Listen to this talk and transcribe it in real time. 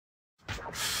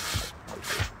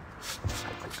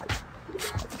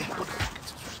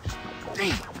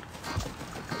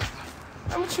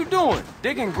doing?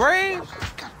 Digging graves?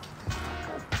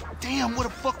 Damn, where the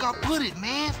fuck I put it,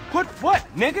 man? Put what,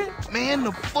 nigga? Man,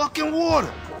 the fucking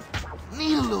water.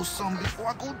 Need a little something before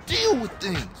I go deal with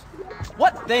things.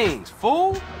 What things,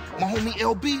 fool? My homie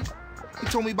LB, he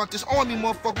told me about this army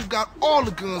motherfucker who got all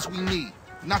the guns we need.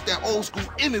 Not that old school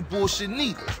Emmett bullshit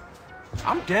neither.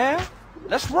 I'm down.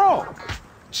 Let's roll.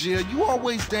 Jill, you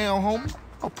always down, homie.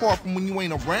 Apart from when you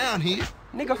ain't around here.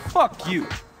 Nigga, fuck you.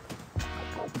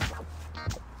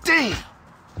 Damn!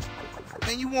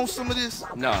 Man, you want some of this?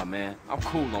 Nah, man. I'm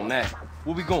cool on that.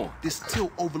 Where we going? This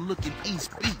tilt overlooking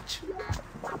East Beach.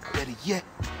 Better yet,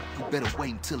 you better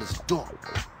wait until it's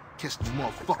dark. Catch the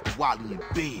motherfucker while he in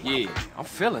bed. Yeah, I'm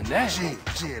feeling that.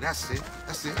 Yeah, that's it.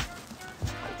 That's it.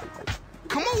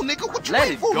 Come on, nigga. What you Let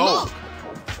waiting it for? go. Look.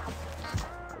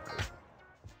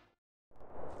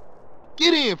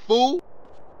 Get in, fool.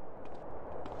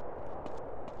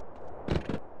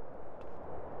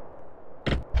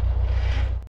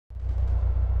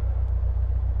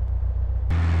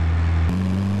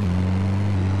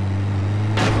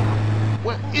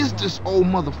 Where is this old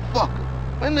motherfucker?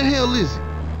 When the hell is he?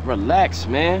 Relax,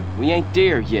 man. We ain't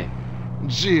there yet.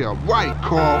 Yeah, right,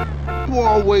 Carl. You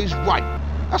always right.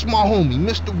 That's my homie,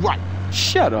 Mr. Right.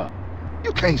 Shut up.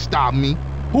 You can't stop me.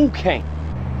 Who can't?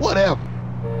 Whatever.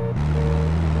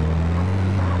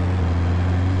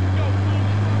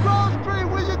 Rosemary,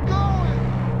 where you going?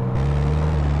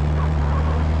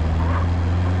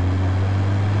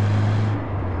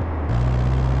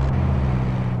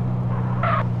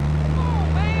 Move,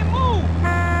 man, move.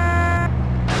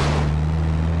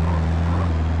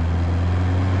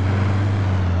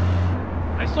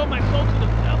 I sold my soul to the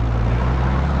devil.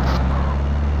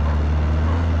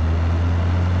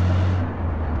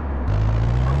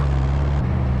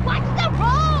 Watch the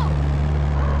road!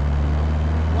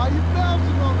 Why you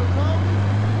bouncing on us, homie?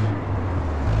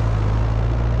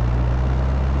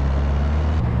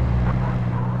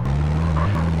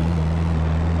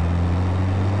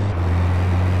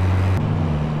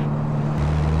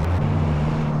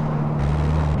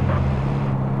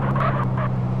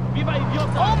 Viva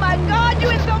idiota! Oh my god, you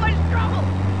in so much trouble!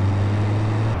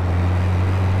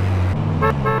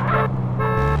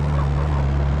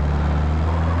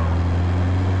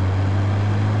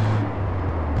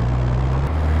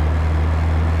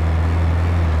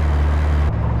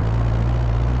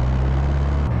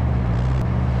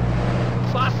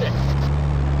 Fácil.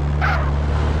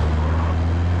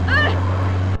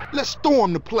 Let's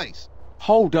storm the place.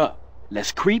 Hold up.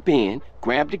 Let's creep in,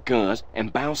 grab the guns,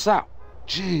 and bounce out.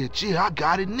 Yeah, I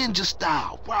got it ninja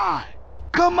style. Right.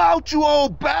 Come out, you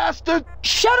old bastard.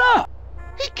 Shut up!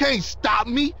 He can't stop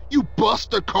me, you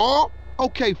buster, Carl.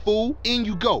 Okay, fool, in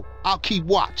you go. I'll keep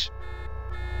watch.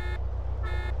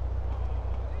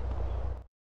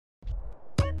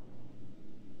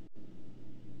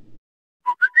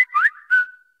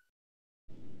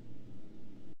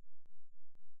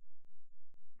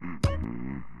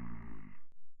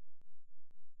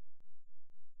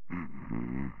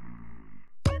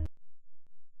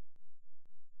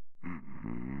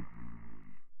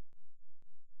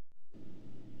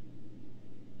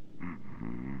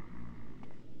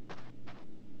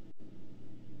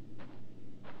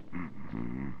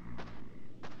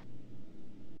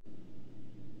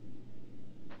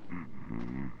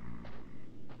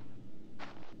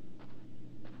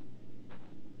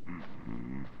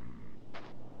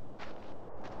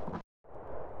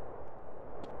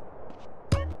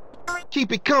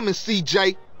 Keep it coming,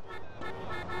 CJ.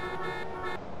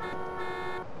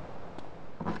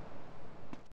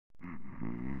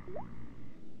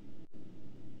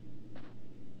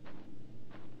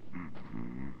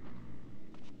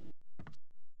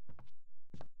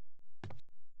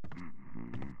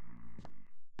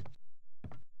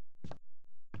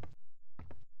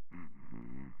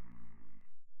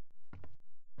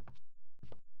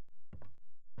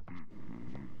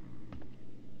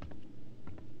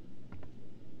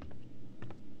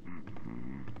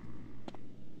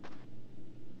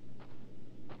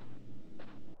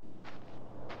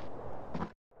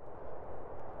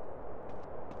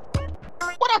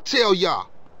 What I tell y'all?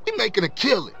 We making a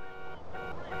killing.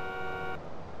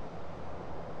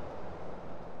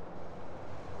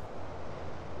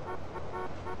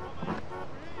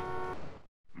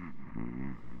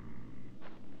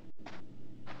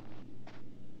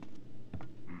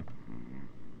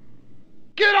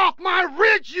 Get off my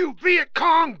ridge, you Viet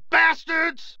Cong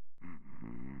bastards!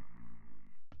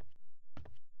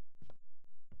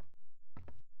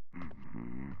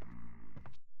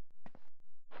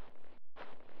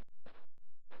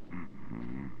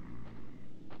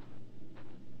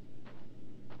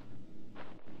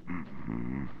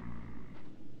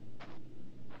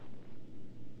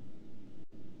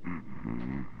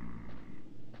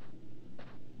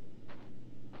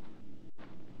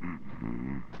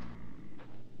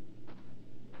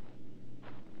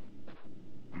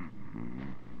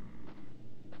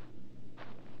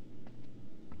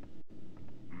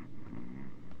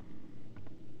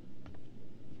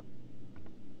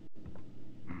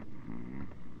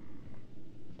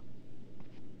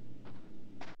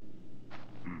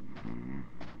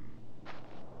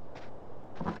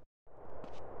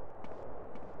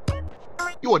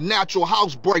 You a natural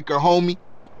housebreaker, homie.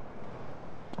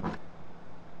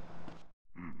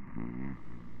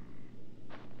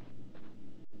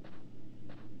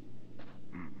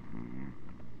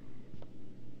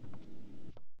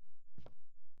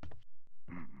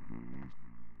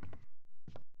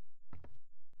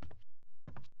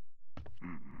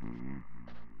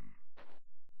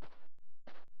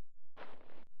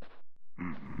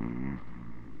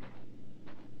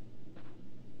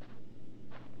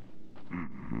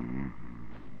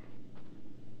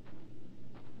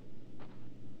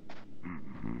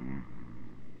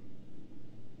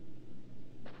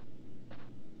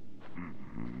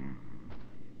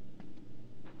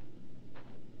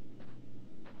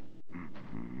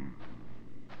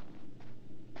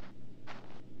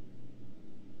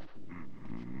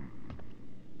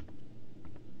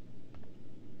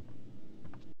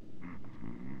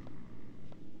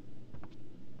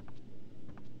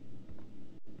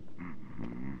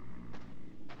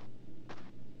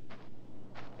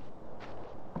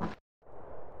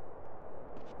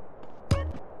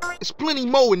 There's plenty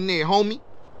more in there, homie.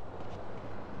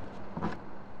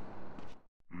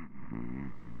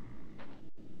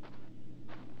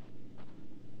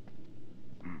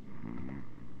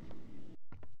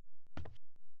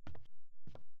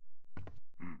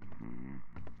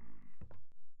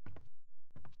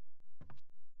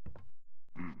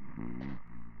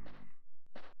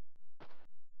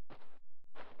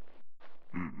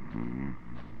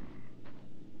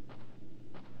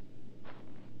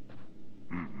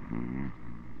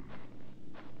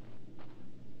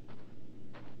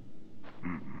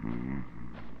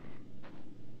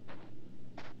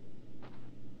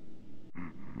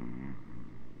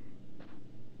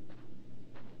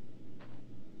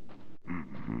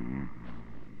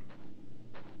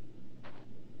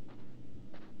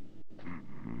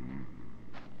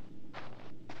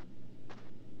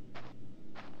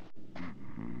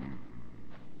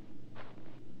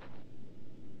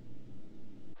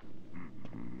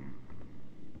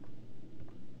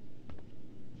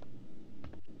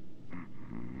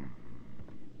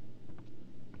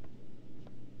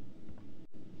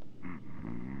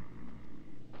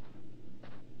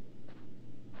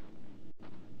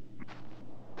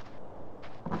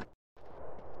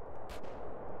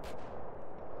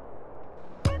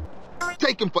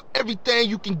 Take him for everything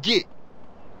you can get.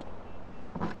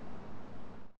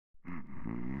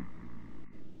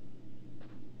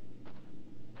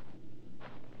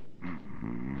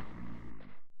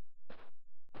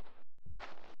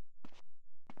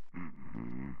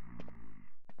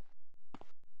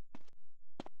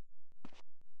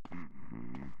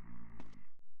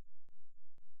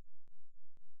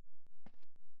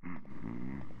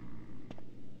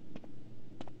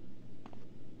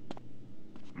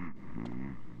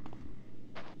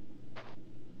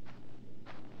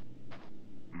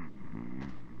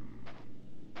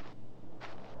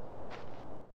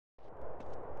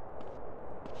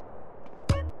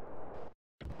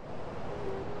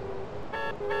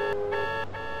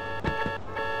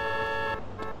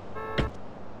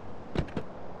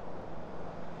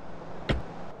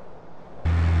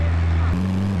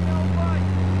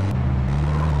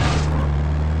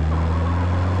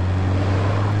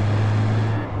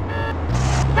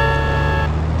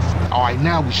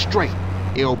 Now we straight.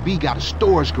 LB got a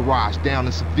storage garage down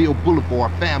in Seville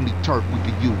Boulevard, family turf we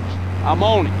could use. I'm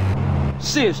on it.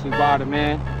 Seriously, Ryder,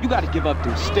 man. You gotta give up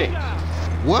them sticks.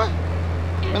 What?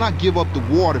 Man, I give up the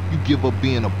water if you give up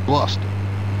being a buster.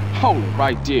 Hold it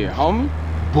right there, homie.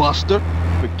 Buster?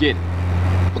 Forget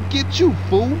it. Forget you,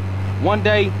 fool. One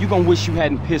day, you gonna wish you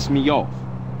hadn't pissed me off.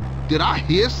 Did I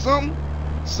hear something?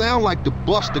 Sound like the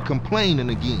buster complaining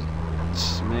again.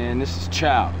 Man, this is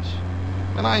childish.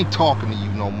 Man, I ain't talking to you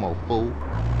no more, fool.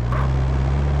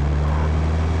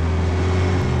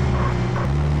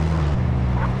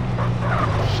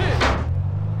 Shit!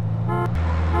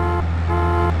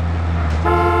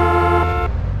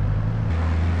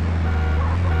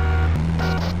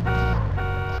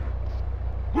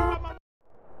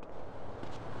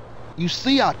 You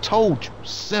see, I told you.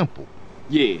 Simple.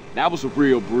 Yeah, that was a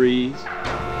real breeze.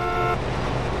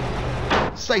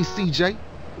 Say, CJ,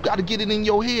 you gotta get it in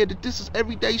your head that this is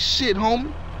everyday shit,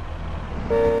 homie.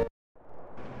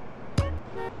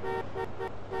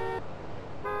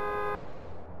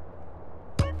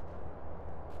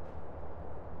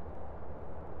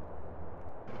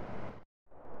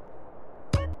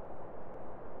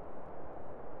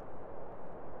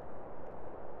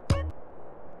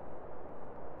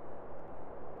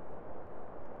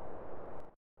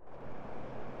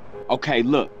 Okay,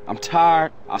 look, I'm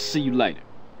tired. I'll see you later.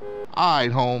 All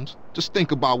right, Holmes. Just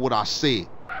think about what I said.